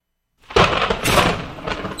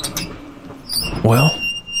Well,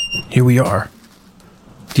 here we are.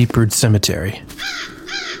 Deep-Root Cemetery.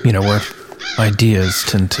 You know, where ideas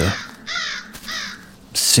tend to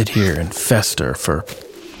sit here and fester for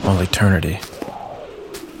all eternity.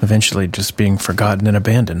 Eventually just being forgotten and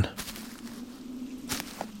abandoned.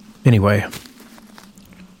 Anyway,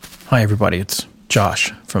 hi everybody, it's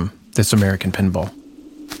Josh from This American Pinball.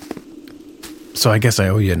 So I guess I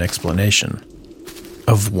owe you an explanation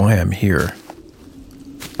of why I'm here.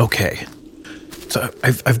 Okay, so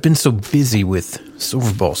I've been so busy with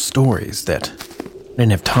Silverball stories that I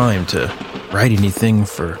didn't have time to write anything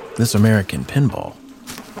for This American Pinball.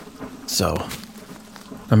 So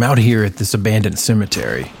I'm out here at this abandoned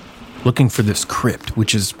cemetery looking for this crypt,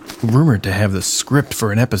 which is rumored to have the script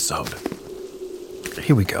for an episode.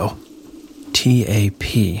 Here we go. TAP.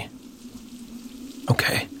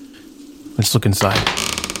 Okay, let's look inside.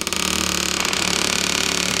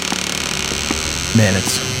 Man,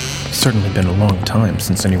 it's certainly been a long time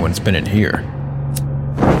since anyone's been in here.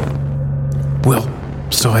 Well,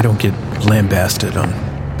 so I don't get lambasted on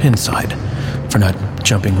Pinside for not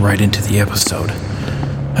jumping right into the episode,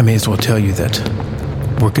 I may as well tell you that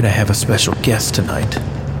we're going to have a special guest tonight.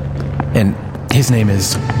 And his name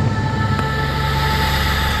is...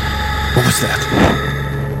 What was that?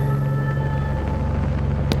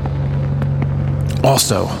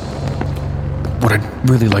 Also, what I'd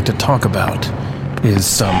really like to talk about is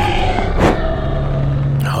some...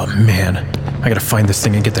 Oh man, I gotta find this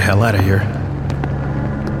thing and get the hell out of here.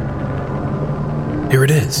 Here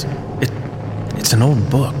it is. It's an old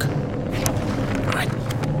book.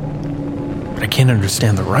 But I can't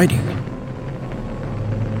understand the writing.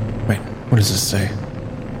 Wait, what does this say?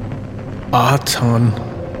 Atan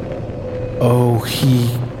Ohi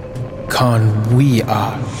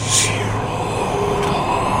Kanwia.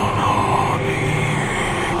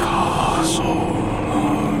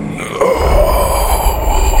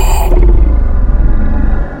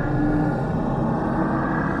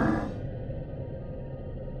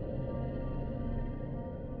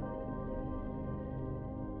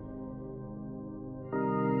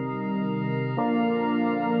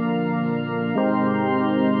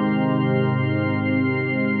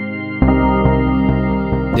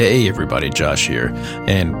 Hey everybody, Josh here,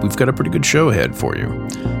 and we've got a pretty good show ahead for you.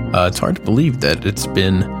 It's hard to believe that it's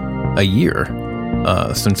been a year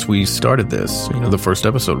since we started this. You know, the first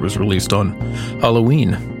episode was released on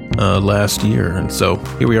Halloween last year, and so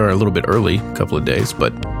here we are a little bit early, a couple of days,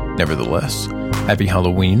 but nevertheless, happy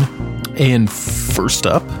Halloween. And first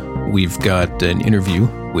up, we've got an interview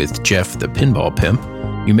with Jeff the Pinball Pimp.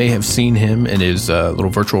 You may have seen him in his little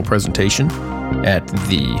virtual presentation at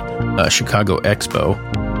the Chicago Expo.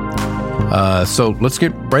 So let's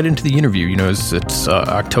get right into the interview. You know, it's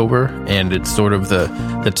October, and it's sort of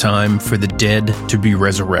the time for the dead to be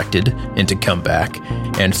resurrected and to come back.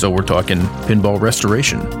 And so we're talking pinball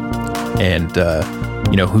restoration. And,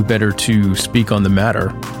 you know, who better to speak on the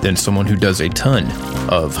matter than someone who does a ton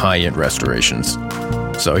of high-end restorations.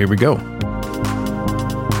 So here we go.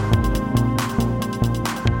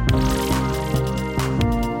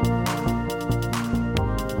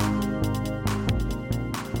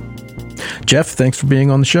 Jeff, thanks for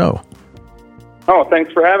being on the show. Oh,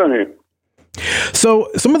 thanks for having me. So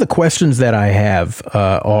some of the questions that I have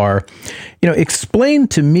are, you know, explain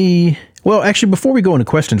to me, well, actually, before we go into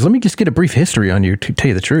questions, let me just get a brief history on you, to tell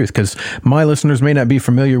you the truth, because my listeners may not be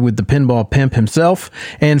familiar with the Pinball Pimp himself.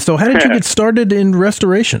 And so how did you get started in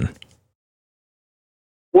restoration?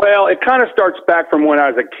 Well, it kind of starts back from when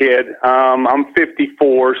I was a kid. I'm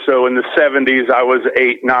 54, so in the 70s, I was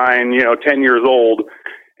 8, 9, 10 years old.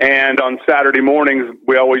 And on Saturday mornings,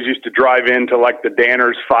 we always used to drive into like the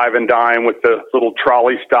Danner's Five and Dime with the little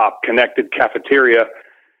trolley stop connected cafeteria.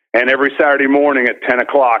 And every Saturday morning at 10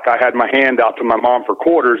 o'clock, I had my hand out to my mom for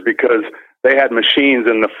quarters because they had machines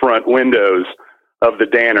in the front windows of the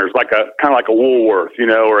Danner's, kind of like a Woolworth,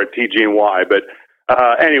 or a TG&Y. But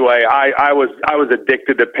anyway, I was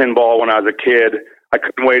addicted to pinball when I was a kid. I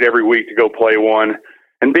couldn't wait every week to go play one.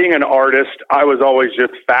 And being an artist, I was always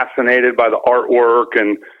just fascinated by the artwork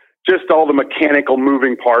and just all the mechanical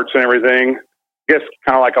moving parts and everything. I guess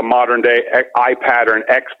kind of like a modern day iPad or an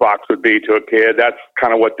Xbox would be to a kid. That's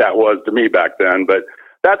kind of what that was to me back then. But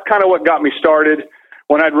that's kind of what got me started.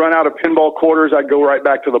 When I'd run out of pinball quarters, I'd go right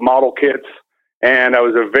back to the model kits. And I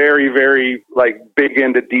was a very, very big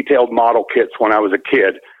into detailed model kits when I was a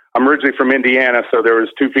kid. I'm originally from Indiana, so there was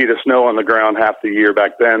 2 feet of snow on the ground half the year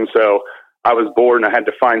back then. So I was bored and I had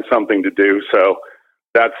to find something to do. So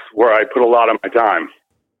that's where I put a lot of my time.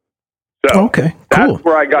 So okay, cool. That's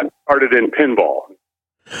where I got started in pinball.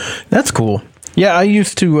 That's cool. Yeah, I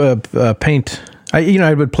used to paint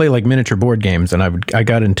I would play like miniature board games, and I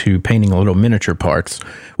got into painting little miniature parts,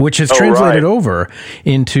 which has translated over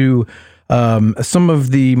into some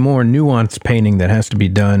of the more nuanced painting that has to be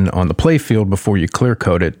done on the play field before you clear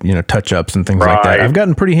coat it, touch ups and things like that. I've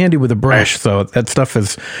gotten pretty handy with a brush, so that stuff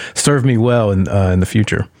has served me well in the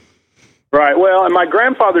future. Right. Well, and my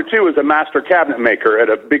grandfather, too, was a master cabinet maker at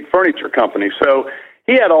a big furniture company. So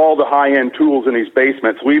he had all the high-end tools in his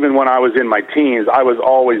basement. So even when I was in my teens, I was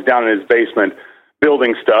always down in his basement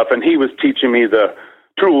building stuff, and he was teaching me the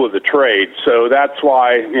tool of the trade. So that's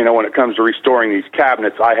why, when it comes to restoring these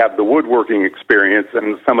cabinets, I have the woodworking experience,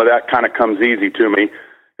 and some of that kind of comes easy to me.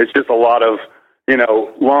 It's just a lot of,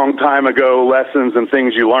 long time ago lessons and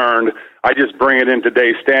things you learned. I just bring it in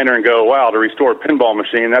today's standard and go, wow, to restore a pinball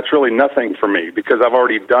machine, that's really nothing for me because I've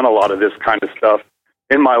already done a lot of this kind of stuff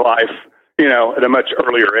in my life, at a much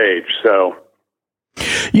earlier age. So,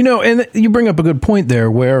 and you bring up a good point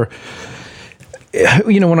there where,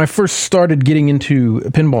 when I first started getting into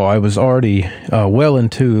pinball, I was already well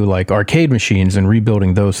into like arcade machines and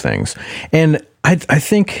rebuilding those things. And I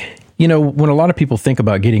think, when a lot of people think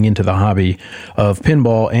about getting into the hobby of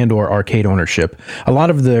pinball and or arcade ownership, a lot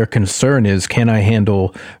of their concern is, can I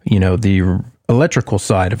handle, the electrical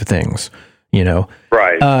side of things,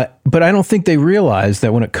 Right. But I don't think they realize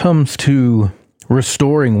that when it comes to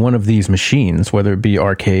restoring one of these machines, whether it be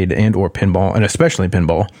arcade and or pinball, and especially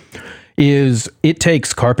pinball, it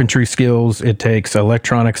takes carpentry skills, it takes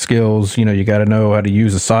electronic skills. You got to know how to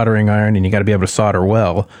use a soldering iron, and you got to be able to solder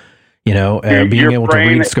well. Being able to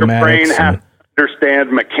read schematics. Your brain has to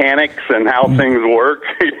understand mechanics and how things work.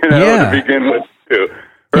 To begin with too.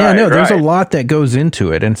 There's a lot that goes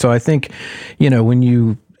into it, and so I think, when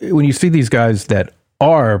you see these guys that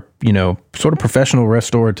are, sort of professional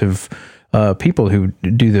restorative people who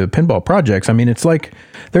do the pinball projects, I mean, it's like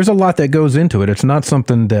there's a lot that goes into it. It's not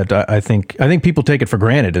something that I think people take it for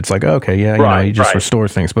granted. It's like, okay, you just restore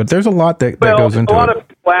things, but there's a lot that goes into it. A lot of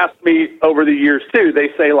people ask me over the years too. They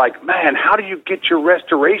say like, man, how do you get your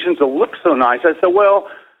restorations to look so nice? I said, well,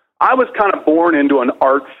 I was kind of born into an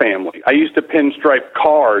art family. I used to pinstripe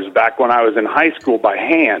cars back when I was in high school by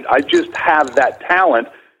hand. I just have that talent,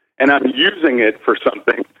 and I'm using it for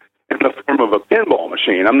something in the form of a pinball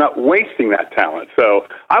machine. I'm not wasting that talent. So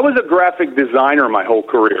I was a graphic designer my whole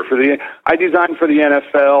career. I designed for the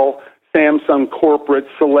NFL, Samsung corporate,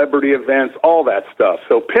 celebrity events, all that stuff.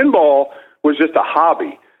 So pinball was just a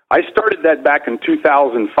hobby. I started that back in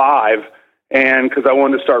 2005, and because I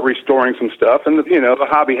wanted to start restoring some stuff, and the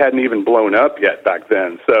hobby hadn't even blown up yet back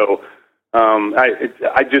then. So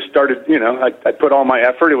I just started. I put all my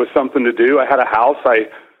effort. It was something to do. I had a house. I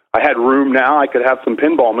had room now. I could have some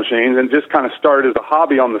pinball machines, and just kind of started as a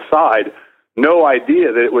hobby on the side. No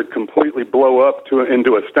idea that it would completely blow up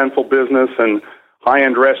into a stencil business and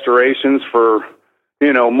high-end restorations for,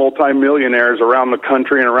 multimillionaires around the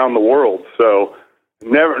country and around the world. So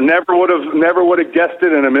never would have guessed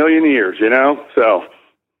it in a million years, So,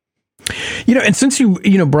 and since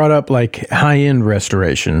you brought up like high-end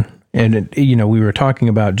restoration, and we were talking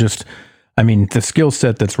about just, the skill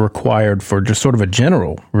set that's required for just sort of a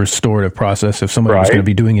general restorative process if somebody was going to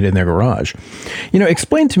be doing it in their garage.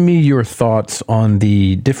 Explain to me your thoughts on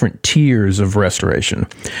the different tiers of restoration.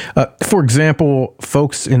 For example,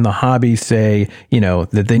 folks in the hobby say,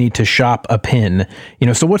 that they need to shop a pin.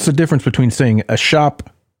 So what's the difference between saying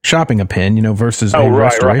shopping a pin, versus a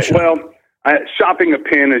restoration? Right. Well, shopping a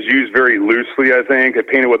pin is used very loosely, I think. I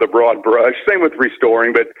paint it with a broad brush. Same with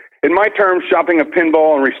restoring, but in my terms, shopping a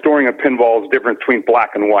pinball and restoring a pinball is different between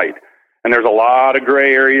black and white, and there's a lot of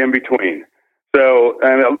gray area in between. So,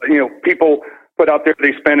 people put out there,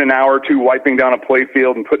 they spend an hour or two wiping down a play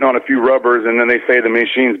field and putting on a few rubbers, and then they say the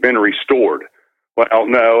machine's been restored. Well,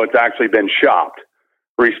 no, it's actually been shopped.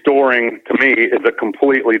 Restoring, to me, is a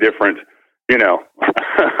completely different,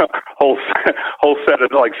 whole set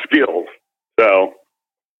of like skills. So,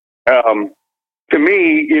 to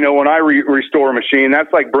me, when I restore a machine,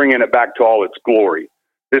 that's like bringing it back to all its glory.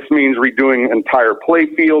 This means redoing entire play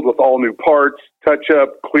field with all new parts,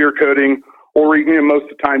 touch-up, clear coating, or most of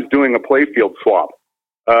the times doing a play field swap.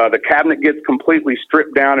 The cabinet gets completely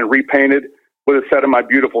stripped down and repainted with a set of my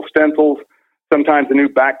beautiful stencils. Sometimes a new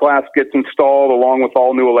back glass gets installed along with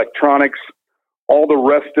all new electronics. All the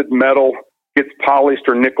rusted metal gets polished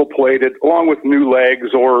or nickel-plated along with new legs,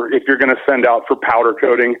 or if you're going to send out for powder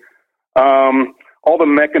coating. All the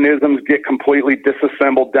mechanisms get completely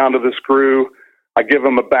disassembled down to the screw. I give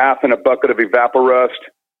them a bath in a bucket of evaporust.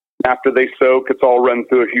 After they soak, it's all run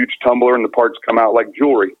through a huge tumbler and the parts come out like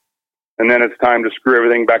jewelry. And then it's time to screw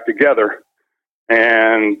everything back together.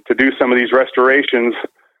 And to do some of these restorations,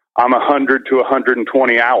 I'm 100 to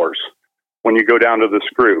 120 hours. when you go down to the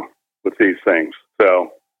screw with these things.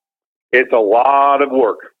 So it's a lot of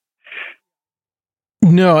work.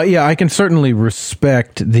 No, yeah, I can certainly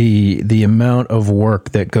respect the amount of work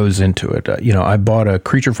that goes into it. I bought a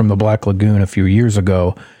Creature from the Black Lagoon a few years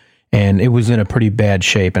ago, and it was in a pretty bad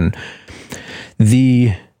shape. And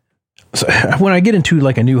when I get into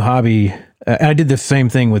like a new hobby, I did the same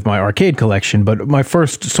thing with my arcade collection, but my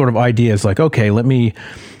first sort of idea is like, okay, let me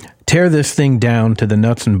tear this thing down to the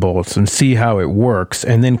nuts and bolts and see how it works,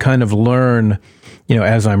 and then kind of learn,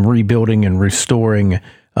 as I'm rebuilding and restoring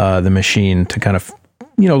the machine to kind of,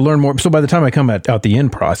 learn more. So by the time I come out the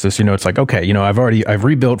end process, it's like, okay, I've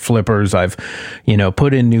rebuilt flippers. I've,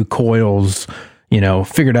 put in new coils,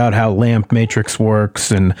 figured out how lamp matrix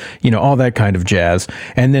works and, all that kind of jazz.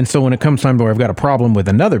 And then, so when it comes time where I've got a problem with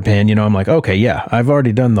another pin, I'm like, okay, yeah, I've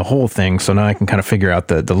already done the whole thing. So now I can kind of figure out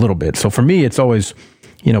the little bit. So for me, it's always,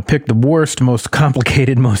 pick the worst, most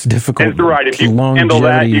complicated, most difficult, right. If you handle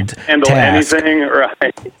that, you handle task. Anything,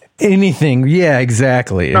 right? Anything, yeah,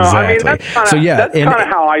 exactly. I mean, that's kind of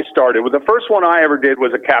how I started. The first one I ever did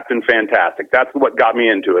was a Captain Fantastic. That's what got me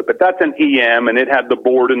into it. But that's an EM, and it had the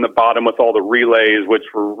board in the bottom with all the relays, which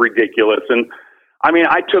were ridiculous. And I mean,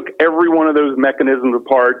 I took every one of those mechanisms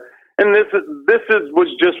apart, and this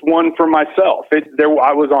was just one for myself.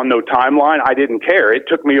 I was on no timeline. I didn't care. It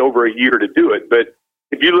took me over a year to do it, but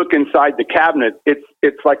if you look inside the cabinet,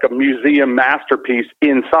 it's like a museum masterpiece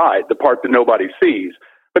inside, the part that nobody sees.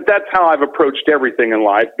 But that's how I've approached everything in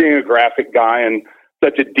life, being a graphic guy and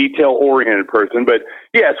such a detail-oriented person. But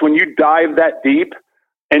yes, when you dive that deep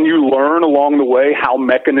and you learn along the way how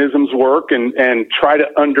mechanisms work and try to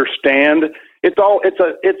understand, it's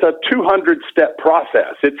a 200-step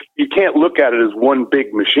process. You can't look at it as one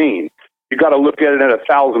big machine. You got to look at it in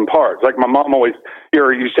 1,000 parts. Like my mom always,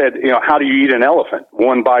 you said, how do you eat an elephant?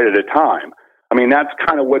 One bite at a time. I mean, that's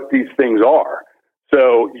kind of what these things are.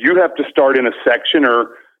 So you have to start in a section,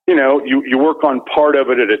 or, you work on part of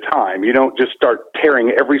it at a time. You don't just start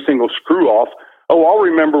tearing every single screw off. Oh, I'll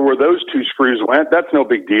remember where those 2 screws went. That's no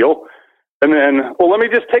big deal. And then, well, let me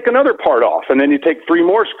just take another part off. And then you take 3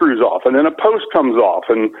 more screws off, and then a post comes off,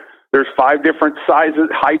 and there's 5 different sizes,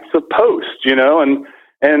 heights of posts,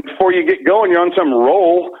 and before you get going, you're on some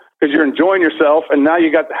roll because you're enjoying yourself, and now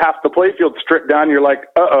you got half the playfield stripped down. You're like,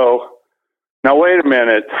 uh-oh. Now, wait a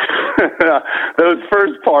minute. Those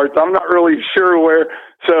first parts, I'm not really sure where.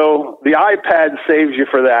 So the iPad saves you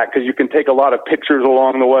for that because you can take a lot of pictures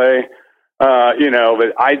along the way.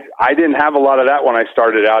 But I didn't have a lot of that when I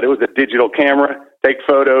started out. It was a digital camera, take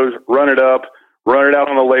photos, run it out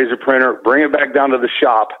on a laser printer, bring it back down to the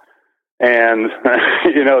shop. And,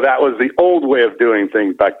 that was the old way of doing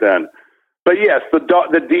things back then. But yes,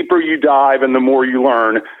 the deeper you dive and the more you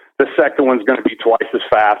learn, the second one's going to be twice as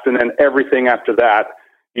fast. And then everything after that,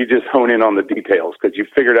 you just hone in on the details because you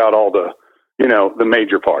figured out all the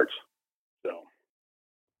major parts. So.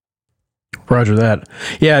 Roger that.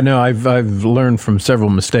 Yeah, no, I've learned from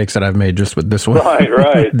several mistakes that I've made just with this one.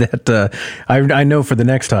 Right. that I know for the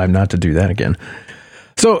next time not to do that again.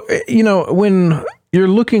 So, when you're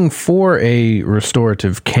looking for a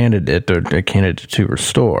restorative candidate or a candidate to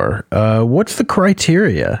restore, what's the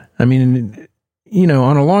criteria? I mean,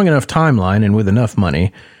 on a long enough timeline and with enough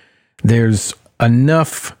money, there's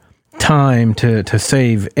enough time to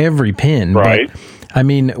save every pin. Right. But, I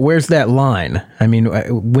mean, where's that line? I mean,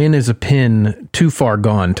 when is a pin too far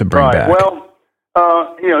gone to bring back? Well,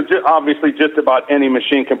 obviously just about any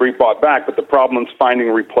machine can be bought back, but the problem is finding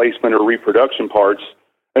replacement or reproduction parts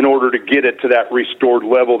in order to get it to that restored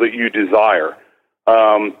level that you desire.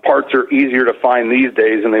 Parts are easier to find these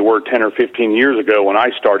days than they were 10 or 15 years ago when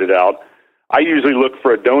I started out. I usually look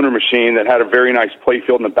for a donor machine that had a very nice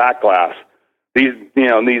playfield in the back glass. These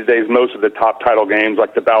days, most of the top title games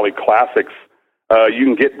like the Bally Classics, you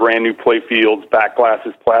can get brand new playfields, back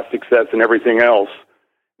glasses, plastic sets, and everything else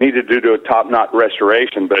needed to do a top-notch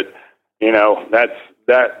restoration. But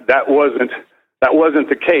that wasn't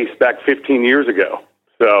the case back 15 years ago.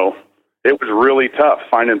 So it was really tough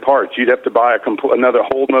finding parts. You'd have to buy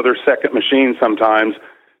another second machine sometimes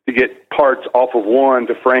to get parts off of one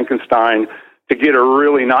to Frankenstein to get a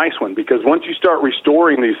really nice one. Because once you start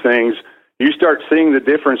restoring these things, you start seeing the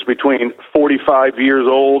difference between 45 years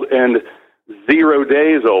old and 0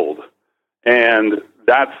 days old. And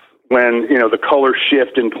that's when, the color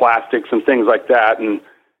shift in plastics and things like that. And,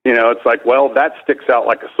 it's like, well, that sticks out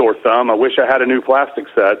like a sore thumb. I wish I had a new plastic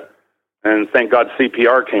set. And thank God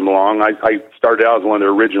CPR came along. I started out as one of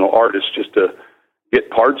the original artists just to get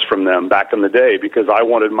parts from them back in the day because I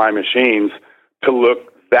wanted my machines to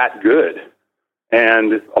look that good.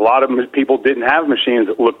 And a lot of people didn't have machines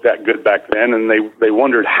that looked that good back then, and they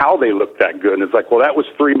wondered how they looked that good. And it's like, well, that was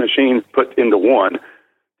 3 machines put into one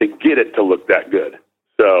to get it to look that good.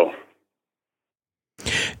 So,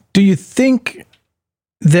 do you think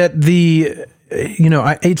that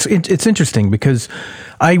it's interesting, because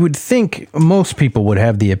I would think most people would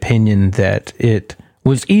have the opinion that it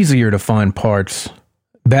was easier to find parts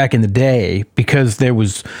back in the day because there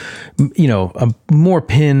was, more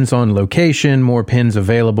pins on location, more pins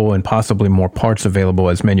available, and possibly more parts available,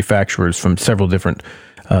 as manufacturers from several different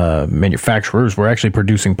manufacturers were actually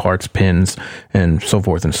producing parts, pins, and so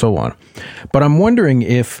forth and so on. But I'm wondering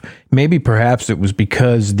if maybe perhaps it was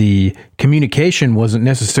because the communication wasn't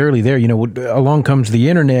necessarily there. Along comes the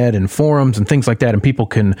internet and forums and things like that, and people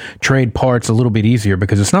can trade parts a little bit easier,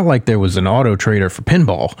 because it's not like there was an auto trader for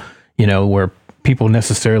pinball, where people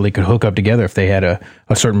necessarily could hook up together if they had a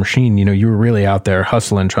certain machine. You were really out there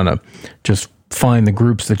hustling, trying to just find the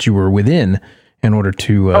groups that you were within in order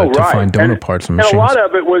to find donor parts and machines. And a lot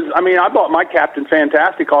of it was, I bought my Captain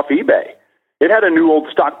Fantastic off eBay. It had a new old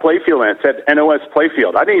stock playfield in it. It said NOS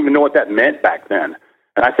playfield. I didn't even know what that meant back then.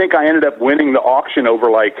 And I think I ended up winning the auction over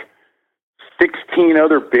like 16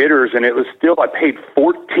 other bidders, and it was still, I paid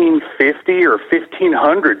 $1,450 or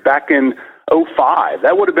 $1,500 back in 2005.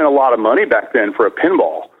 That would have been a lot of money back then for a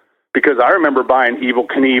pinball, because I remember buying Evel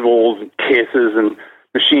Knievels and Kisses and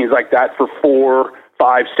machines like that for $400,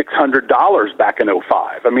 $500, $600 back in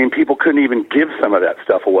 2005. People couldn't even give some of that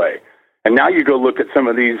stuff away. And now you go look at some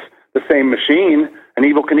of these, the same machine, an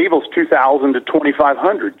Evel Knievel's $2,000 to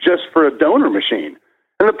 $2,500 just for a donor machine.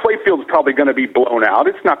 And the playfield's probably going to be blown out.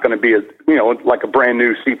 It's not going to be like a brand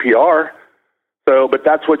new CPR. So, but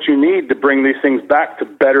that's what you need to bring these things back to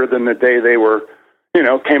better than the day they were,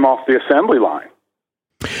 came off the assembly line.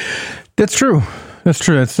 That's true.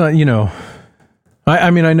 It's not,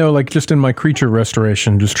 I know, like, just in my creature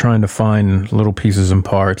restoration, just trying to find little pieces and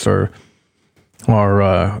parts are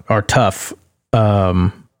tough.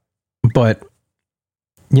 But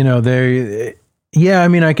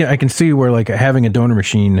I can see where, like, having a donor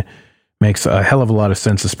machine makes a hell of a lot of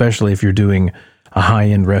sense, especially if you're doing a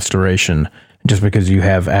high-end restoration, just because you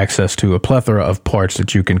have access to a plethora of parts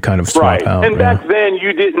that you can kind of swap out. And back then,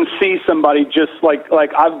 you didn't see somebody just like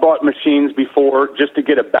I've bought machines before just to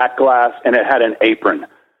get a back glass, and it had an apron.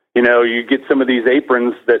 You get some of these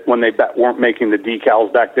aprons that when they weren't making the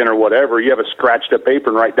decals back then or whatever, you have a scratched-up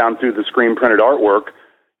apron right down through the screen-printed artwork.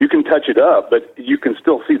 You can touch it up, but you can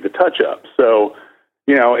still see the touch-up. So,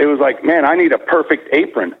 it was like, man, I need a perfect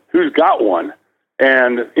apron. Who's got one?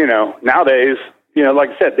 And, nowadays, like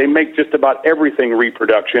I said, they make just about everything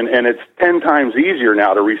reproduction, and it's 10 times easier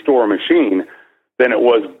now to restore a machine than it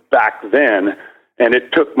was back then. And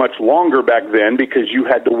it took much longer back then because you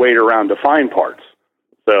had to wait around to find parts.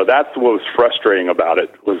 So that's what was frustrating about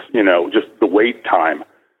it, was, just the wait time.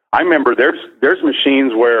 I remember there's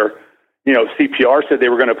machines where, CPR said they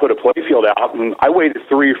were going to put a playfield out, and I waited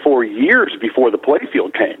 3 or 4 years before the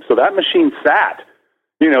playfield came. So that machine sat,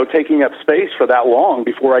 taking up space for that long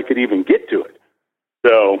before I could even get to it.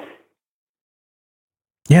 So,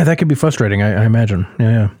 yeah, that could be frustrating, I imagine.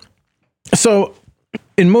 Yeah. So,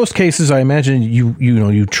 in most cases, I imagine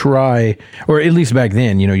you try, or at least back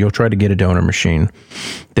then, you'll try to get a donor machine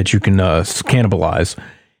that you can cannibalize,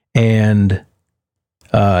 and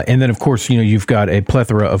then of course, you've got a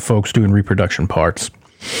plethora of folks doing reproduction parts.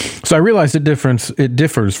 So I realize it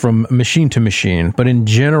differs from machine to machine, but in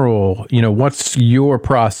general, what's your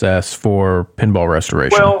process for pinball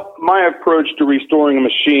restoration? Well, my approach to restoring a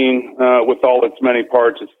machine with all its many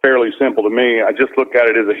parts is fairly simple to me. I just look at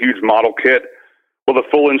it as a huge model kit with a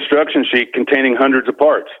full instruction sheet containing hundreds of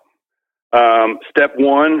parts. Step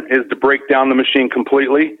 1 is to break down the machine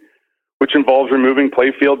completely, which involves removing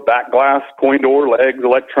playfield, back glass, coin door, legs,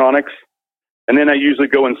 electronics. And then I usually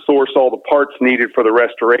go and source all the parts needed for the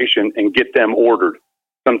restoration and get them ordered.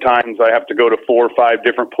 Sometimes I have to go to 4 or 5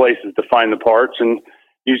 different places to find the parts, and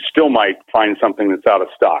you still might find something that's out of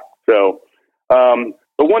stock. So,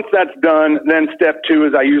 but once that's done, then step 2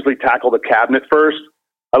 is I usually tackle the cabinet first.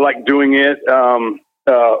 I like doing it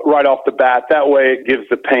right off the bat. That way it gives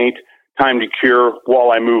the paint time to cure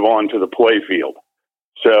while I move on to the playfield.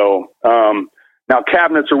 So, now,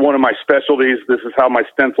 cabinets are one of my specialties. This is how my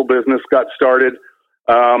stencil business got started.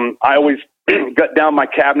 I always gut down my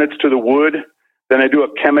cabinets to the wood. Then I do a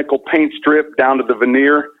chemical paint strip down to the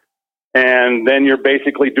veneer. And then you're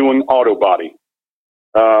basically doing auto body.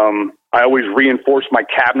 I always reinforce my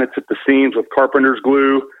cabinets at the seams with carpenter's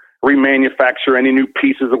glue, remanufacture any new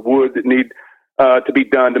pieces of wood that need to be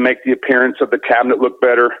done to make the appearance of the cabinet look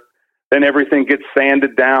better. Then everything gets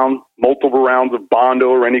sanded down, multiple rounds of Bondo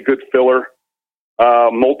or any good filler.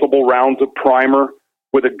 multiple rounds of primer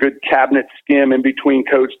with a good cabinet skim in between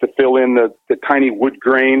coats to fill in the tiny wood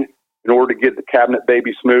grain in order to get the cabinet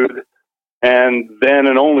baby smooth. And then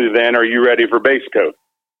and only then are you ready for base coat.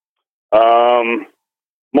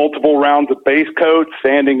 Multiple rounds of base coat,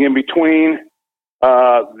 sanding in between.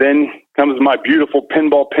 Then comes my beautiful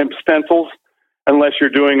Pinball Pimp stencils, unless you're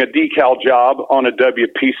doing a decal job on a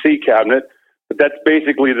WPC cabinet. But that's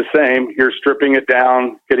basically the same. You're stripping it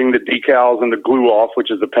down, getting the decals and the glue off, which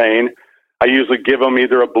is a pain. I usually give them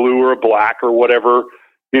either a blue or a black or whatever,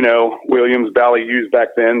 Williams Bally used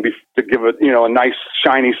back then to give it, a nice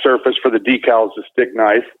shiny surface for the decals to stick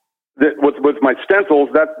nice. With my stencils,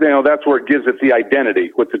 that's where it gives it the identity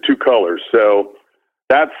with the two colors. So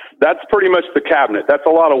that's pretty much the cabinet. That's a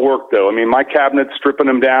lot of work, though. I mean, my cabinets, stripping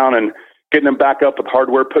them down and getting them back up with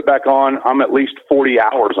hardware put back on, I'm at least 40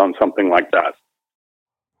 hours on something like that.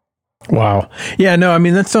 Wow. Yeah, no, I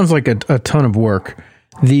mean, that sounds like a ton of work.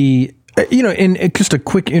 And just a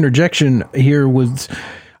quick interjection here was,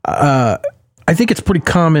 I think it's pretty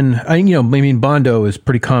common. Bondo is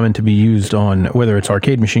pretty common to be used on whether it's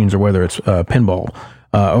arcade machines or whether it's pinball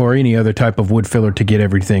or any other type of wood filler to get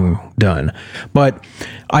everything done. But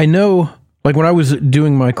I know, like when I was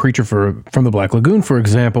doing my creature from the Black Lagoon, for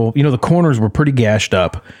example, the corners were pretty gashed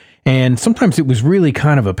up, and sometimes it was really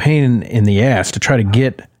kind of a pain in the ass to try to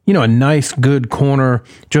get a nice, good corner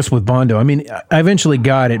just with Bondo. I mean, I eventually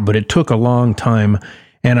got it, but it took a long time,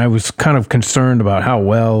 and I was kind of concerned about how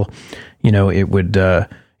well, it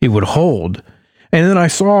would hold. And then I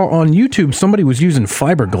saw on YouTube somebody was using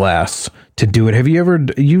fiberglass to do it. Have you ever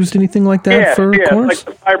used anything like that for corners?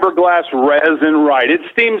 Like the fiberglass resin, right? It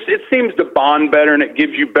seems to bond better, and it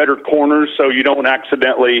gives you better corners, so you don't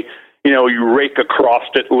accidentally, you rake across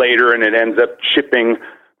it later, and it ends up chipping.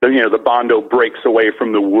 The Bondo breaks away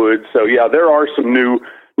from the wood. So yeah, there are some new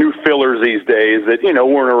fillers these days that,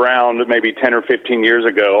 weren't around maybe 10 or 15 years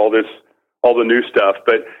ago, all the new stuff.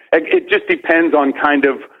 But it just depends on kind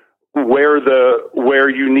of where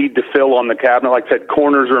you need to fill on the cabinet. Like I said,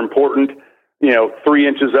 corners are important. 3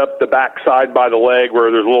 inches up the back side by the leg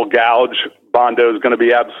where there's a little gouge, Bondo is going to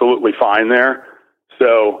be absolutely fine there.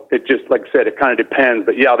 So it just, like I said, it kind of depends.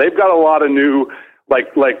 But yeah, they've got a lot of new, like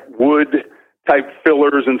wood type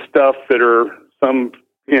fillers and stuff that are some,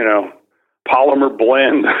 polymer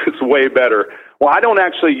blend. It's way better. Well, I don't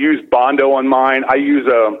actually use Bondo on mine. I use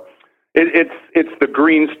it's the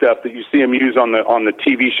green stuff that you see them use on the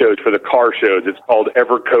TV shows for the car shows. It's called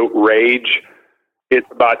Evercoat Rage. It's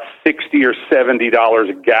about $60 or $70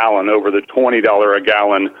 a gallon over the $20 a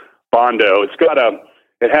gallon Bondo.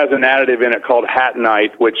 It has an additive in it called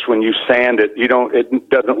Hatonite, which when you sand it, it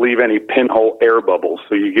doesn't leave any pinhole air bubbles.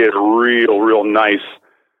 So you get a real nice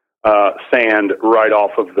sand right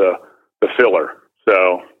off of the filler.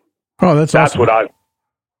 So that's awesome. What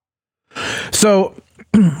So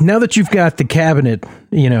now that you've got the cabinet,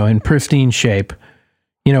 in pristine shape,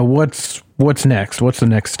 what's next? What's the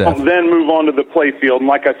next step? I'll then move on to the playfield. And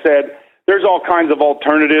like I said, there's all kinds of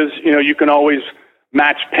alternatives. You can always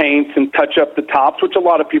match paints and touch up the tops, which a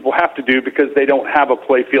lot of people have to do because they don't have a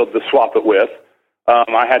playfield to swap it with.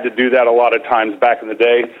 I had to do that a lot of times back in the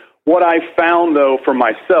day. What I found, though, for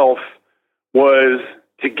myself was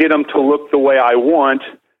to get them to look the way I want,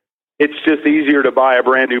 it's just easier to buy a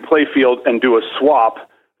brand new playfield and do a swap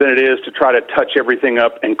than it is to try to touch everything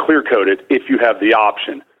up and clear coat it if you have the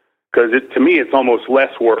option. Because to me, it's almost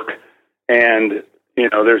less work, and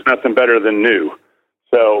there's nothing better than new.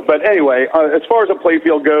 So, but anyway, as far as a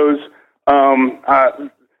playfield goes,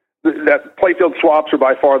 that playfield swaps are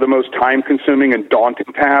by far the most time-consuming and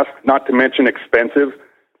daunting task, not to mention expensive.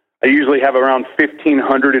 I usually have around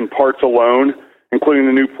 1,500 in parts alone, including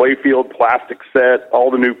the new playfield plastic set,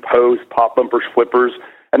 all the new posts, pop bumpers, flippers,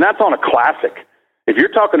 and that's on a classic. If you're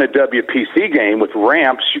talking a WPC game with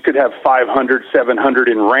ramps, you could have 500, 700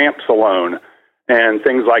 in ramps alone and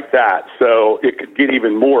things like that. So it could get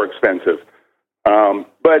even more expensive.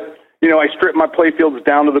 But I strip my playfields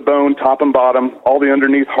down to the bone, top and bottom. All the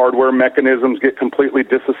underneath hardware mechanisms get completely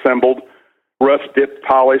disassembled, rough dip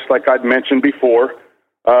polished like I'd mentioned before.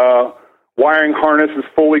 Wiring harness is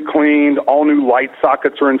fully cleaned. All new light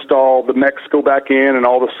sockets are installed. The mechs go back in, and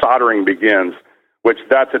all the soldering begins, which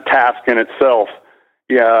that's a task in itself.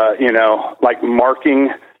 Yeah, like marking,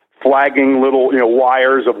 flagging little,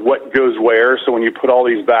 wires of what goes where. So when you put all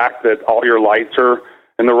these back, that all your lights are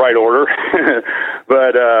in the right order.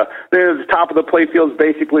 But the top of the playfield is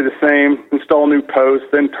basically the same. Install new posts,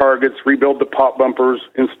 then targets, rebuild the pop bumpers,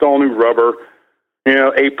 install new rubber,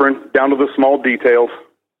 apron, down to the small details.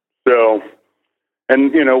 So,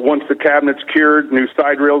 and, once the cabinet's cured, new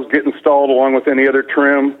side rails get installed along with any other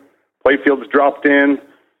trim. Playfield's dropped in,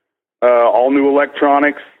 all new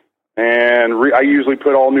electronics, and I usually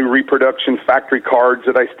put all new reproduction factory cards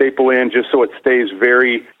that I staple in just so it stays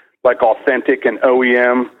very like authentic and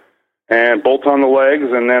OEM, and bolt on the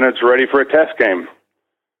legs, and then it's ready for a test game.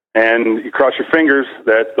 And you cross your fingers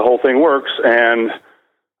that the whole thing works, and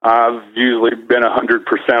I've usually been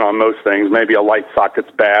 100% on most things. Maybe a light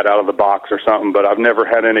socket's bad out of the box or something, but I've never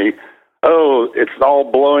had any, it's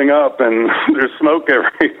all blowing up and there's smoke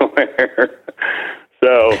everywhere.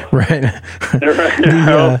 So, right.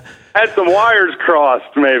 Had some wires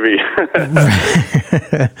crossed, maybe.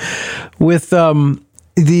 With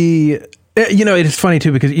it's funny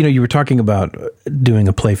too, because, you were talking about doing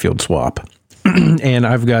a playfield swap. And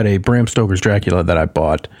I've got a Bram Stoker's Dracula that I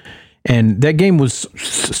bought. And that game was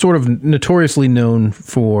sort of notoriously known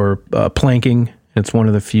for planking. It's one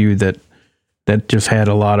of the few that just had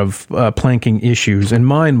a lot of planking issues. And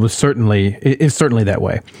mine is certainly that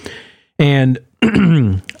way. And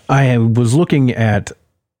I was looking at,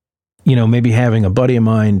 maybe having a buddy of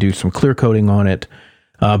mine do some clear coating on it.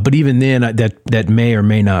 But even then, that may or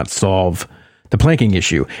may not solve the planking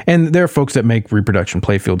issue. And there are folks that make reproduction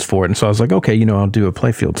playfields for it. And so I was like, okay, I'll do a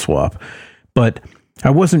playfield swap. But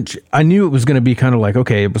I knew it was going to be kind of like,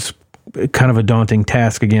 okay, it was kind of a daunting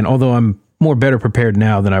task again, although I'm better prepared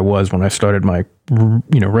now than I was when I started my,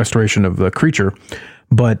 restoration of the creature.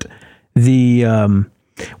 But if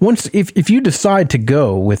you decide to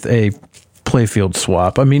go with a playfield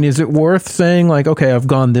swap, I mean, is it worth saying like, okay, I've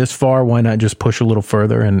gone this far, why not just push a little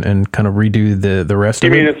further and kind of redo the rest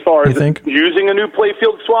of it? You mean as far as using a new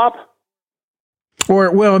playfield swap?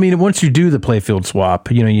 Or, well, I mean, once you do the playfield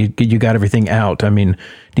swap, you got everything out. I mean,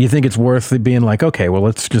 do you think it's worth it being like, okay, well,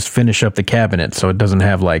 let's just finish up the cabinet so it doesn't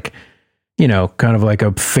have like, kind of like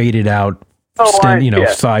a faded out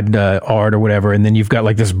side art or whatever, and then you've got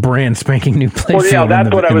like this brand spanking new playfield. Well, yeah,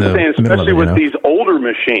 that's what I was saying, especially with these older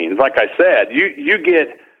machines. Like I said, you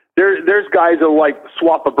get there's guys that like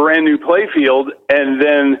swap a brand new playfield, and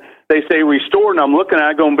then they say restore, and I'm looking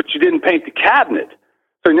at it going, but you didn't paint the cabinet.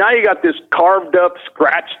 So now you got this carved up,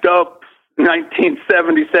 scratched up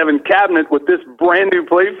 1977 cabinet with this brand new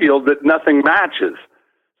playfield that nothing matches.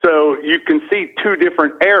 So you can see two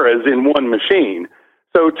different eras in one machine.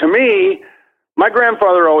 So to me, my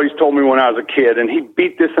grandfather always told me when I was a kid, and he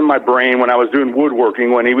beat this in my brain when I was doing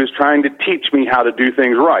woodworking, when he was trying to teach me how to do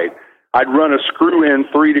things right. I'd run a screw in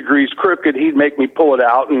 3 degrees crooked. He'd make me pull it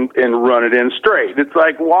out and run it in straight. It's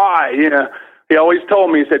like, why? He always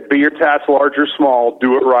told me, he said, be your task large or small,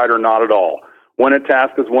 do it right or not at all. When a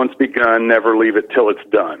task is once begun, never leave it till it's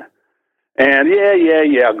done. And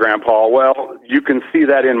yeah, Grandpa. Well, you can see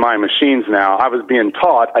that in my machines now. I was being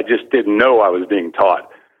taught. I just didn't know I was being taught.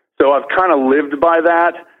 So I've kind of lived by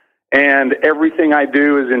that, and everything I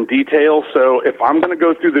do is in detail. So if I'm going to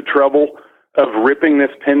go through the trouble of ripping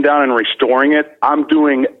this pin down and restoring it, I'm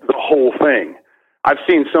doing the whole thing. I've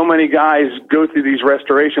seen so many guys go through these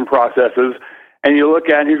restoration processes, and you look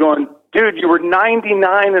at it and you're going, dude, you were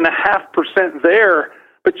 99.5% there,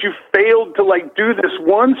 but you failed to do this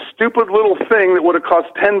one stupid little thing that would have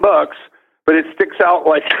cost $10, but it sticks out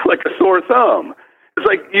like a sore thumb. It's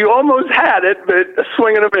like you almost had it, but a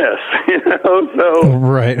swing and a miss, So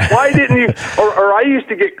right. Why didn't you? Or I used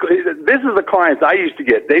to get. This is the clients I used to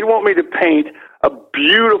get. They'd want me to paint a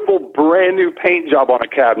beautiful brand new paint job on a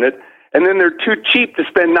cabinet, and then they're too cheap to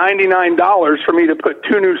spend $99 for me to put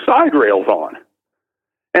 2 new side rails on.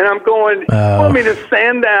 And I'm going, you want me to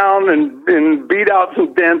sand down and beat out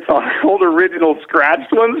some dents on old original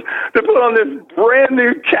scratched ones to put on this brand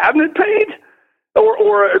new cabinet paint?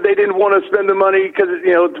 Or they didn't want to spend the money because,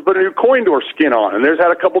 to put a new coin door skin on, and there's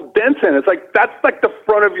had a couple dents in it. It's like, that's like the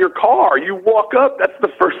front of your car. You walk up, that's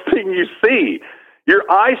the first thing you see. Your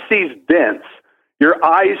eye sees dents. Your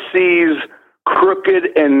eye sees crooked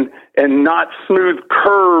and not smooth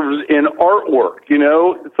curves in artwork,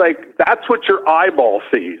 It's like, that's what your eyeball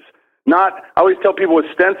sees. I always tell people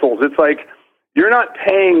with stencils, it's like, you're not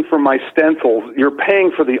paying for my stencils, you're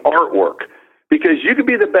paying for the artwork. Because you could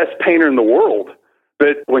be the best painter in the world,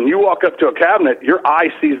 but when you walk up to a cabinet, your eye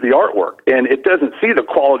sees the artwork, and it doesn't see the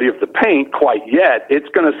quality of the paint quite yet. It's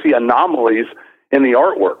going to see anomalies in the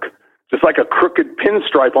artwork, just like a crooked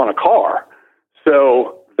pinstripe on a car.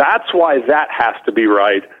 So that's why that has to be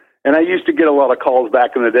right. And I used to get a lot of calls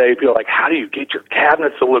back in the day, people like, how do you get your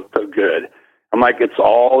cabinets to look so good? I'm like, it's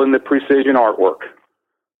all in the precision artwork.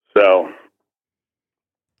 So.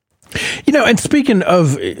 And speaking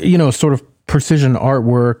of, sort of precision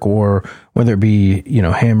artwork, or whether it be,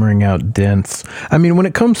 hammering out dents, I mean, when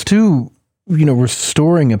it comes to,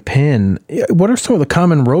 restoring a pin, what are some of the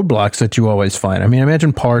common roadblocks that you always find? I mean, I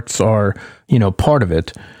imagine parts are, part of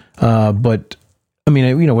it, But I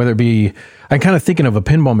mean, whether it be, I'm kind of thinking of a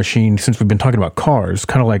pinball machine, since we've been talking about cars,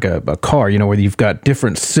 kind of like a car, where you've got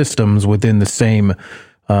different systems within the same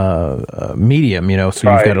medium,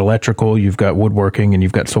 so you've got electrical, you've got woodworking, and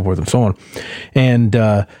you've got so forth and so on. And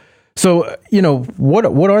so,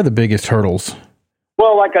 what are the biggest hurdles?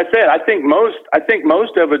 Well, like I said, I think most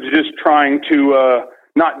of it is just trying to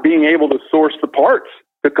not being able to source the parts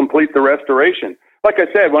to complete the restoration. Like I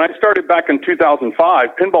said, when I started back in 2005,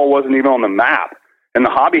 pinball wasn't even on the map, and the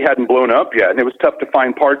hobby hadn't blown up yet, and it was tough to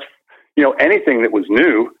find parts, anything that was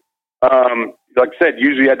new. Like I said,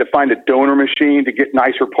 usually you had to find a donor machine to get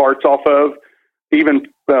nicer parts off of. Even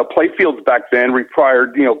playfields back then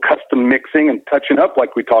required, custom mixing and touching up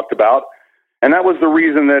like we talked about. And that was the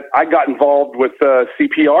reason that I got involved with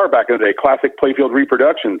CPR back in the day, Classic Playfield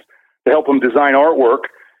Reproductions, to help them design artwork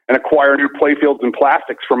and acquire new playfields and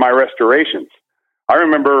plastics for my restorations. I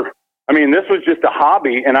remember, this was just a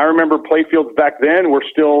hobby, and I remember playfields back then were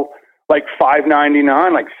still like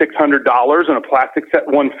 $5.99, like $600, and a plastic set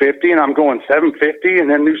 $150, and I'm going $750, and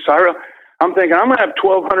then new Syra. I'm thinking I'm going to have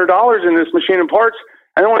 $1,200 in this machine and parts,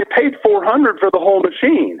 and I only paid $400 for the whole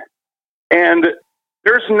machine. And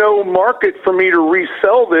there's no market for me to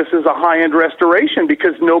resell this as a high-end restoration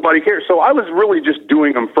because nobody cares. So I was really just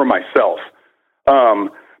doing them for myself.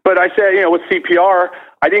 But I said, with CPR,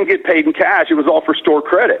 I didn't get paid in cash. It was all for store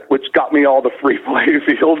credit, which got me all the free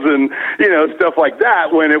playfields and, stuff like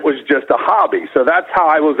that when it was just a hobby. So that's how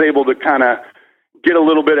I was able to kind of get a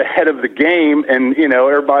little bit ahead of the game. And,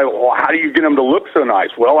 everybody, well, how do you get them to look so nice?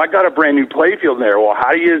 Well, I got a brand new playfield in there. Well,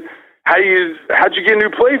 how'd you get a new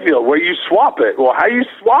playfield? Well, you swap it. Well, how do you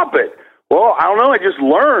swap it? Well, I don't know. I just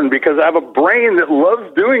learned because I have a brain that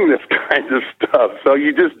loves doing this kind of stuff. So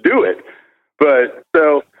you just do it. But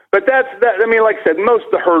that's that. Like I said, most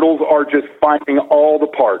of the hurdles are just finding all the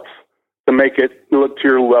parts to make it look to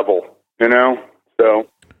your level, So.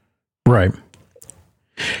 Right.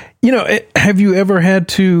 Have you ever had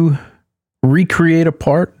to recreate a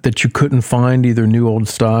part that you couldn't find, either new old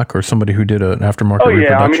stock or somebody who did an aftermarket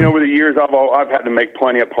reproduction? Over the years, I've had to make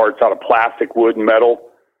plenty of parts out of plastic, wood, and metal.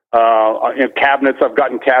 In cabinets, I've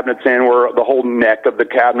gotten cabinets in where the whole neck of the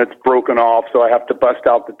cabinet's broken off, so I have to bust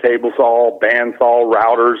out the table saw, bandsaw,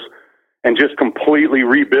 routers, and just completely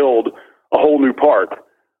rebuild a whole new part.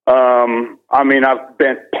 I've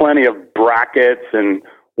bent plenty of brackets and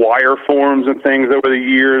wire forms and things over the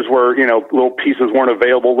years where, little pieces weren't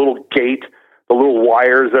available, the little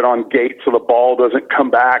wires that on gate so the ball doesn't come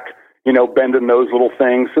back, bending those little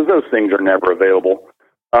things. So those things are never available.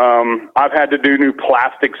 I've had to do new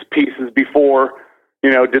plastics pieces before,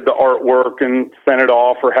 did the artwork and sent it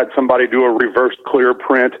off, or had somebody do a reverse clear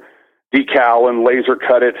print decal and laser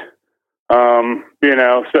cut it.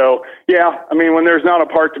 So yeah, when there's not a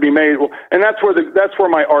part to be made, and that's where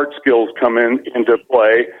my art skills come into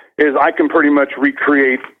play, is I can pretty much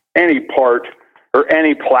recreate any part or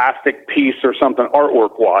any plastic piece or something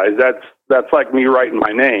artwork wise. That's like me writing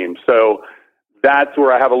my name. So that's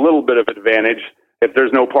where I have a little bit of advantage. If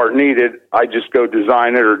there's no part needed, I just go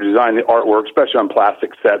design it or design the artwork, especially on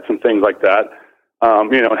plastic sets and things like that,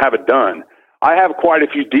 and have it done. I have quite a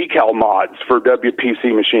few decal mods for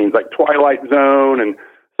WPC machines, like Twilight Zone and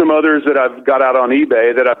some others that I've got out on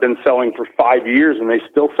eBay that I've been selling for 5 years, and they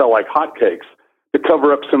still sell like hotcakes to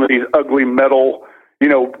cover up some of these ugly metal,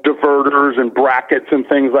 diverters and brackets and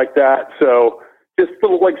things like that. So just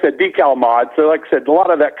little, like I said, decal mods. So like I said, a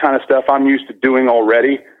lot of that kind of stuff I'm used to doing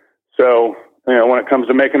already. So, when it comes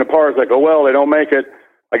to making the parts, I go, well, they don't make it.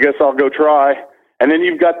 I guess I'll go try. And then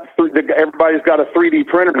you've got everybody's got a 3D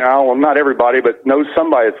printer now. Well, not everybody, but knows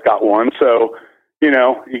somebody that's got one. So, you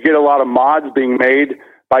get a lot of mods being made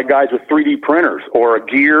by guys with 3D printers or a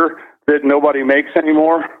gear that nobody makes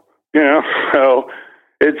anymore. So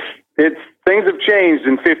it's things have changed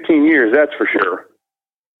in 15 years. That's for sure.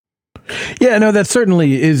 Yeah, no, that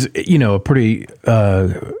certainly is, a pretty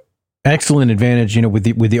excellent advantage, with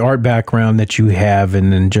the art background that you have,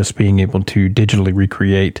 and then just being able to digitally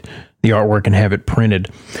recreate the artwork and have it printed.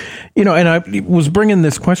 And I was bringing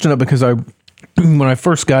this question up because when I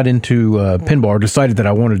first got into pinball, I decided that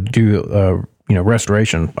I wanted to do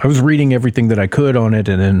restoration. I was reading everything that I could on it,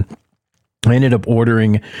 and then I ended up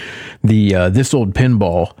ordering the This Old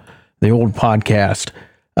Pinball, the old podcast.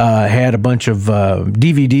 Had a bunch of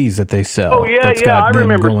DVDs that they sell. Oh yeah, I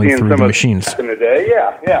remember seeing some of the machines back in the day.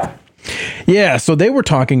 Yeah. Yeah, so they were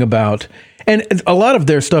talking about, and a lot of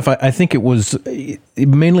their stuff, I think it was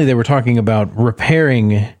mainly they were talking about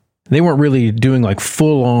repairing. They weren't really doing like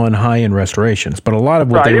full-on high-end restorations, but a lot of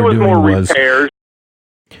what they were doing was repairs.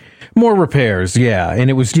 More repairs, yeah. And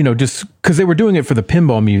it was, just because they were doing it for the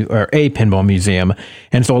a pinball museum.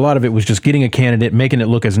 And so a lot of it was just getting a candidate, making it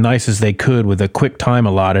look as nice as they could with a quick time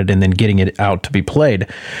allotted, and then getting it out to be played.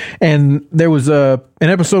 And there was an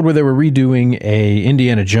episode where they were redoing a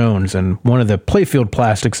Indiana Jones, and one of the playfield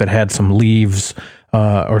plastics that had some leaves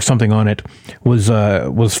or something on it was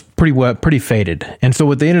pretty faded. And so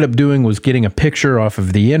what they ended up doing was getting a picture off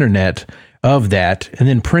of the internet of that, and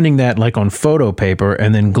then printing that like on photo paper,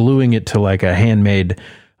 and then gluing it to like a handmade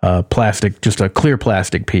plastic, just a clear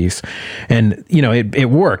plastic piece. And, it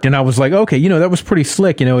worked. And I was like, okay, that was pretty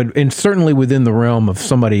slick, and certainly within the realm of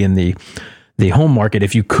somebody in the home market,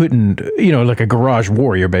 if you couldn't, like a garage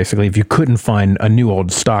warrior, basically, if you couldn't find a new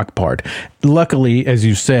old stock part. Luckily, as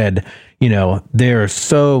you said, there are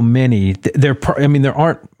so many,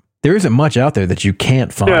 there isn't much out there that you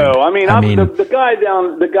can't find. No, the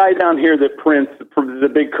guy down here that prints the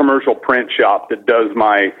big commercial print shop that does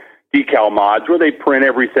my decal mods, where they print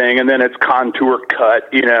everything and then it's contour cut,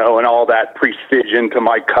 and all that precision to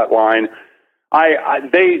my cut line.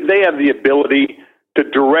 They have the ability to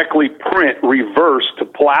directly print reverse to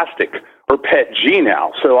plastic or PETG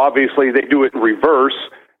now. So obviously they do it in reverse.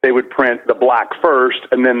 They would print the black first,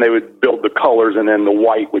 and then they would build the colors, and then the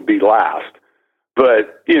white would be last.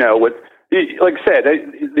 But, like I said,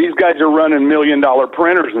 these guys are running $1 million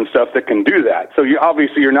printers and stuff that can do that. So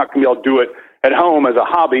you're not going to be able to do it at home as a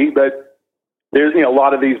hobby, but there's, a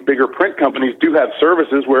lot of these bigger print companies do have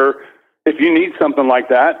services where if you need something like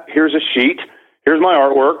that, here's a sheet, here's my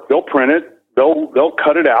artwork, they'll print it, they'll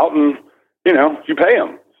cut it out, and, you pay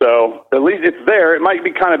them. So at least it's there. It might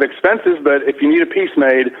be kind of expensive, but if you need a piece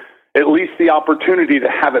made, at least the opportunity to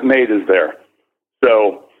have it made is there.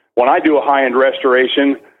 So when I do a high-end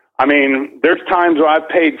restoration, there's times where I've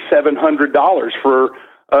paid $700 for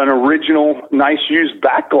an original, nice used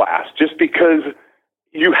back glass just because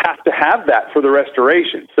you have to have that for the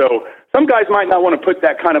restoration. So some guys might not want to put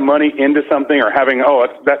that kind of money into something, or having,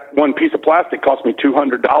 that one piece of plastic cost me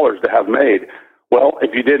 $200 to have made. Well,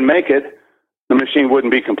 if you didn't make it, the machine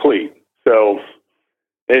wouldn't be complete. So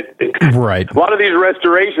right. A lot of these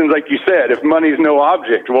restorations, like you said, if money's no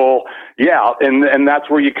object, well, yeah, and that's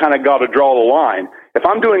where you kind of got to draw the line. If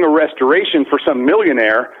I'm doing a restoration for some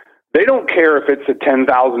millionaire, they don't care if it's a $10,000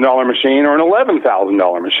 machine or an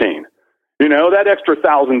 $11,000 machine. That extra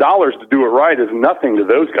 $1,000 to do it right is nothing to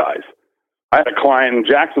those guys. I had a client in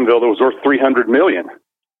Jacksonville that was worth $300 million.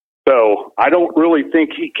 So I don't really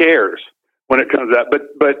think he cares when it comes to that.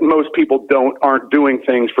 But most people aren't doing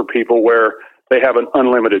things for people where they have an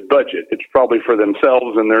unlimited budget. It's probably for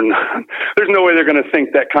themselves, and there's no way they're going to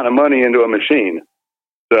sink that kind of money into a machine.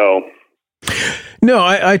 So, no,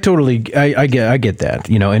 I totally, I get that,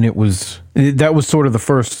 and that was sort of the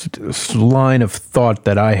first line of thought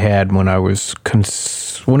that I had when I was,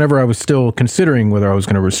 whenever I was still considering whether I was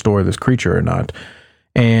going to restore this creature or not.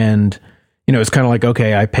 And, it's kind of like,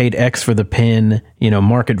 okay, I paid X for the pin,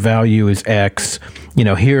 market value is X,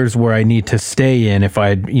 here's where I need to stay in if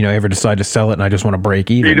I, ever decide to sell it and I just want to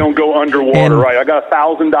break even. You don't go underwater, right? I got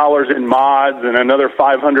 $1,000 in mods and another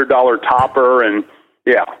 $500 topper, and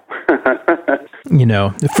yeah.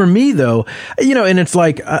 For me though, and it's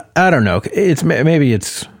like, I don't know, maybe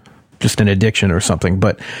it's just an addiction or something,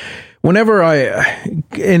 but whenever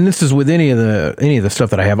and this is with any of the stuff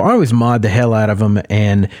that I have, I always mod the hell out of them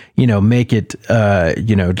and, make it,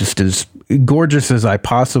 just as gorgeous as I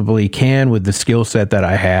possibly can with the skill set that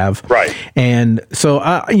I have. Right. And so,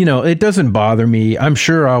 it doesn't bother me. I'm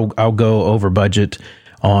sure I'll go over budget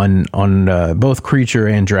on both Creature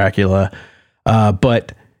and Dracula.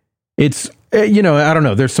 But it's, I don't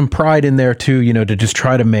know, there's some pride in there too, to just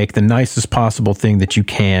try to make the nicest possible thing that you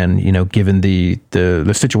can, given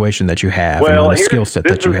the situation that you have, and the skill set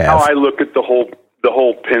that you have. This is how I look at the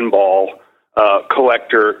whole pinball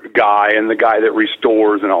collector guy and the guy that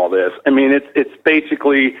restores and all this. It's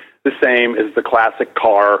basically the same as the classic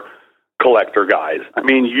car collector guys.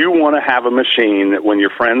 You want to have a machine that when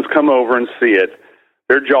your friends come over and see it,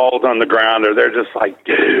 their jaws on the ground, or they're just like,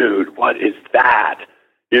 dude, what is that?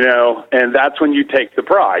 And that's when you take the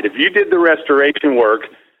pride. If you did the restoration work,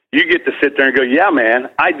 you get to sit there and go, yeah, man,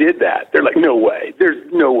 I did that. They're like, no way. There's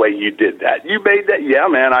no way you did that. You made that? Yeah,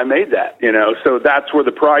 man, I made that. So that's where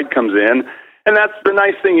the pride comes in. And that's the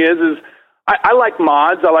nice thing is I like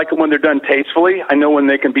mods. I like it when they're done tastefully. I know when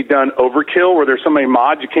they can be done overkill, where there's so many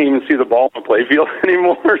mods you can't even see the ball on the playfield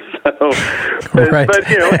anymore. Right.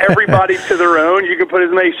 But everybody to their own. You can put as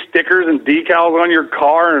many stickers and decals on your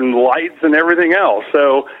car and lights and everything else.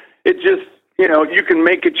 So it just, you can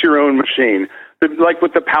make it your own machine. like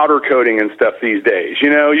with the powder coating and stuff these days.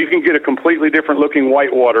 You can get a completely different looking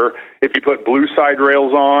whitewater if you put blue side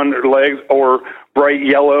rails on or legs, or bright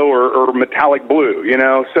yellow or metallic blue.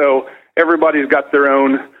 So everybody's got their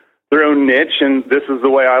own niche, and this is the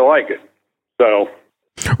way I like it. So.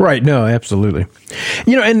 Right. No, absolutely.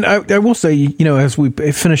 And I will say, as we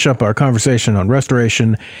finish up our conversation on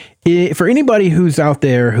restoration, for anybody who's out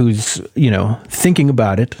there who's, thinking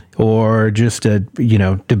about it, or just,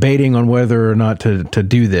 debating on whether or not to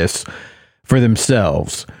do this for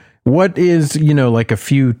themselves, what is, like a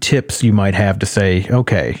few tips you might have to say,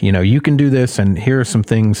 okay, you can do this, and here are some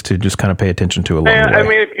things to just kind of pay attention to along the way? I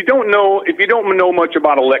mean, if you don't know much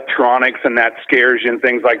about electronics and that scares you and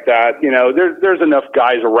things like that, there's enough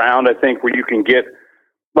guys around, I think, where you can get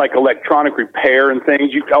like electronic repair and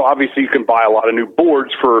things. Obviously you can buy a lot of new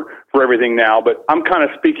boards for everything now, but I'm kind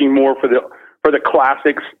of speaking more for the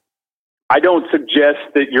classics. I don't suggest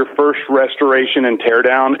that your first restoration and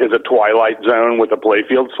teardown is a Twilight Zone with a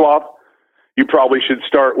playfield swap. You probably should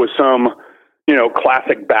start with some,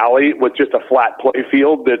 classic Bally with just a flat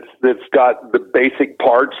playfield that's got the basic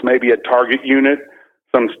parts, maybe a target unit,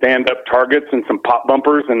 some stand-up targets, and some pop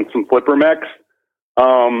bumpers and some flipper mechs.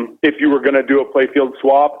 If you were going to do a playfield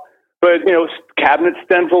swap, but cabinet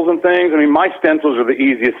stencils and things. I mean, my stencils are the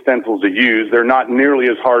easiest stencils to use. They're not nearly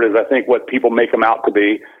as hard as I think what people make them out to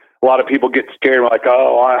be. A lot of people get scared, like,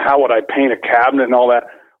 oh, how would I paint a cabinet and all that?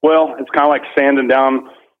 Well, it's kind of like sanding down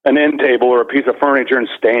an end table or a piece of furniture and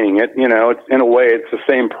staining it. It's, in a way, it's the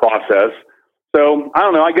same process. So I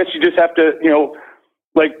don't know. I guess you just have to,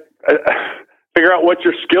 figure out what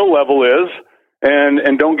your skill level is,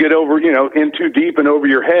 and don't get over, in too deep and over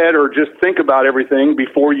your head, or just think about everything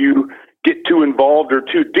before you get too involved or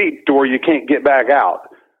too deep to where you can't get back out.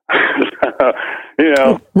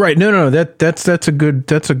 Right. No, that's a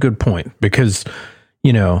good point, because,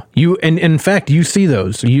 you, and in fact, you see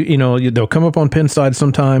those, they'll come up on Pinside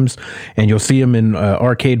sometimes, and you'll see them in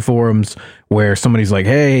arcade forums where somebody's like,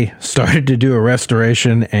 hey, started to do a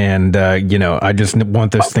restoration, and, I just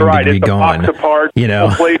want this thing to be gone. Box of parts, the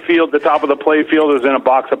playfield, the top of the playfield is in a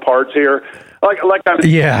box of parts here. Like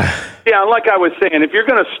I was saying, if you're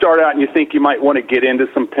going to start out and you think you might want to get into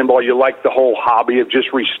some pinball, you like the whole hobby of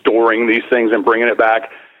just restoring these things and bringing it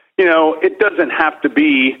back, it doesn't have to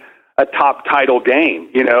be a top title game,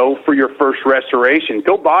 for your first restoration.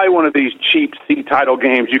 Go buy one of these cheap C title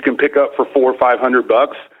games you can pick up for $400 or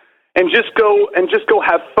 $500, and just go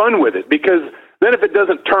have fun with it. Because then if it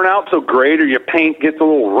doesn't turn out so great, or your paint gets a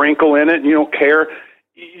little wrinkle in it and you don't care,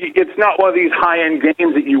 it's not one of these high-end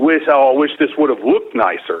games that you wish, I wish this would have looked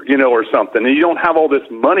nicer, or something. And you don't have all this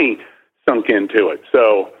money sunk into it.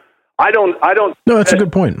 So I don't. No, that's a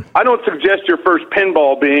good point. I don't suggest your first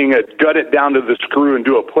pinball being a gut it down to the screw and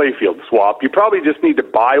do a playfield swap. You probably just need to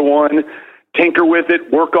buy one, tinker with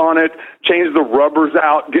it, work on it, change the rubbers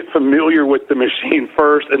out, get familiar with the machine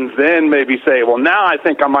first, and then maybe say, well, now I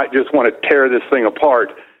think I might just want to tear this thing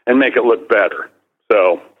apart and make it look better.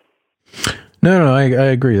 So. No, I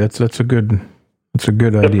agree. That's a good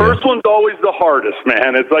idea. The first one's always the hardest,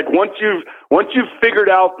 man. It's like once you've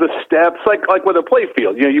figured out the steps, like with a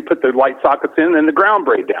playfield, you put the light sockets in and the ground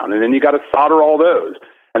braid down, and then you got to solder all those,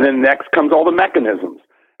 and then next comes all the mechanisms,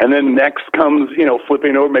 and then next comes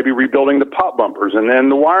flipping over, maybe rebuilding the pop bumpers, and then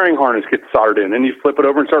the wiring harness gets soldered in, and you flip it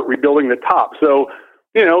over and start rebuilding the top. So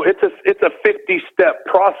it's a 50-step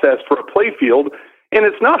process for a playfield. And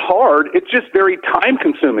it's not hard. It's just very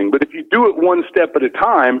time-consuming. But if you do it one step at a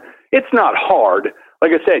time, it's not hard.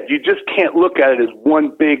 Like I said, you just can't look at it as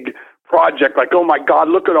one big project, like, oh, my God,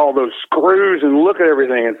 look at all those screws and look at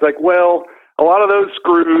everything. It's like, well, a lot of those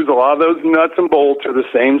screws, a lot of those nuts and bolts are the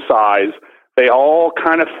same size. They all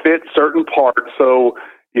kind of fit certain parts. So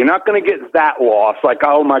you're not going to get that lost, like,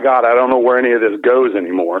 oh, my God, I don't know where any of this goes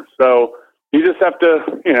anymore. So you just have to,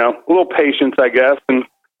 a little patience, I guess, and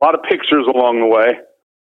a lot of pictures along the way.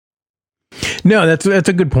 No, that's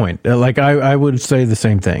a good point. Like I would say the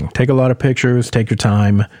same thing. Take a lot of pictures, take your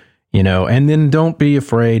time, and then don't be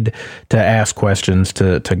afraid to ask questions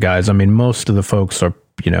to guys. I mean, most of the folks are,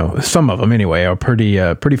 some of them anyway, are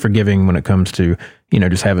pretty forgiving when it comes to,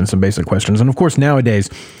 just having some basic questions. And of course, nowadays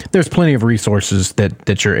there's plenty of resources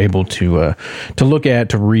that you're able to look at,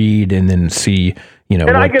 to read, and then see, and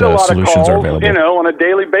what I get a lot solutions of calls, are available. On a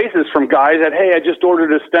daily basis from guys that, hey, I just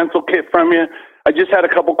ordered a stencil kit from you. I just had a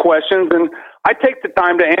couple questions, and I take the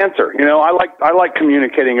time to answer. I like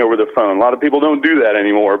communicating over the phone. A lot of people don't do that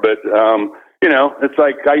anymore, but it's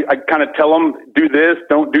like I kind of tell them, do this,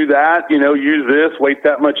 don't do that. Use this, wait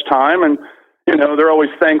that much time, and they're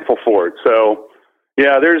always thankful for it. So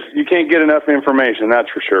yeah, you can't get enough information, that's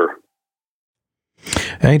for sure.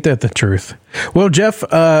 Ain't that the truth? Well, Jeff,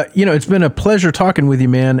 it's been a pleasure talking with you,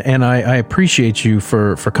 man, and I appreciate you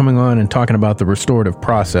for coming on and talking about the restorative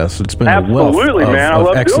process. It's been a wealth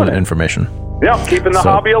of excellent information. Yeah, keeping the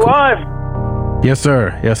hobby alive. Cool. Yes,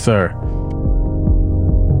 sir. Yes, sir.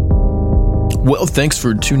 Well, thanks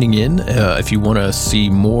for tuning in. If you want to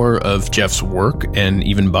see more of Jeff's work and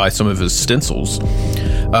even buy some of his stencils,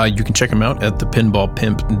 you can check him out at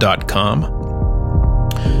thepinballpimp.com.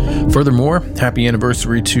 Furthermore, happy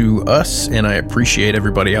anniversary to us, and I appreciate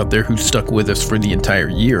everybody out there who stuck with us for the entire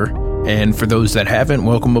year. And for those that haven't,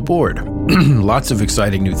 welcome aboard. Lots of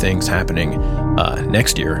exciting new things happening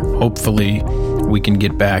next year. Hopefully, we can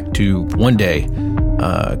get back to one day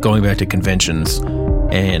going back to conventions,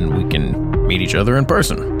 and we can meet each other in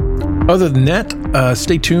person. Other than that,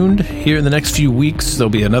 stay tuned. Here in the next few weeks, there'll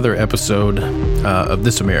be another episode of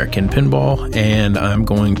This American Pinball, and I'm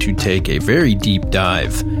going to take a very deep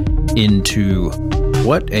dive into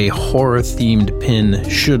what a horror-themed pin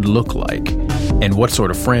should look like and what sort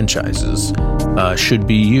of franchises should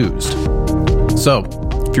be used. So,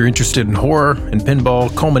 if you're interested in horror and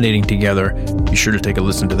pinball culminating together, be sure to take a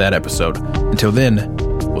listen to that episode. Until then,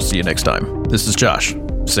 we'll see you next time. This is Josh,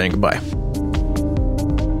 saying goodbye.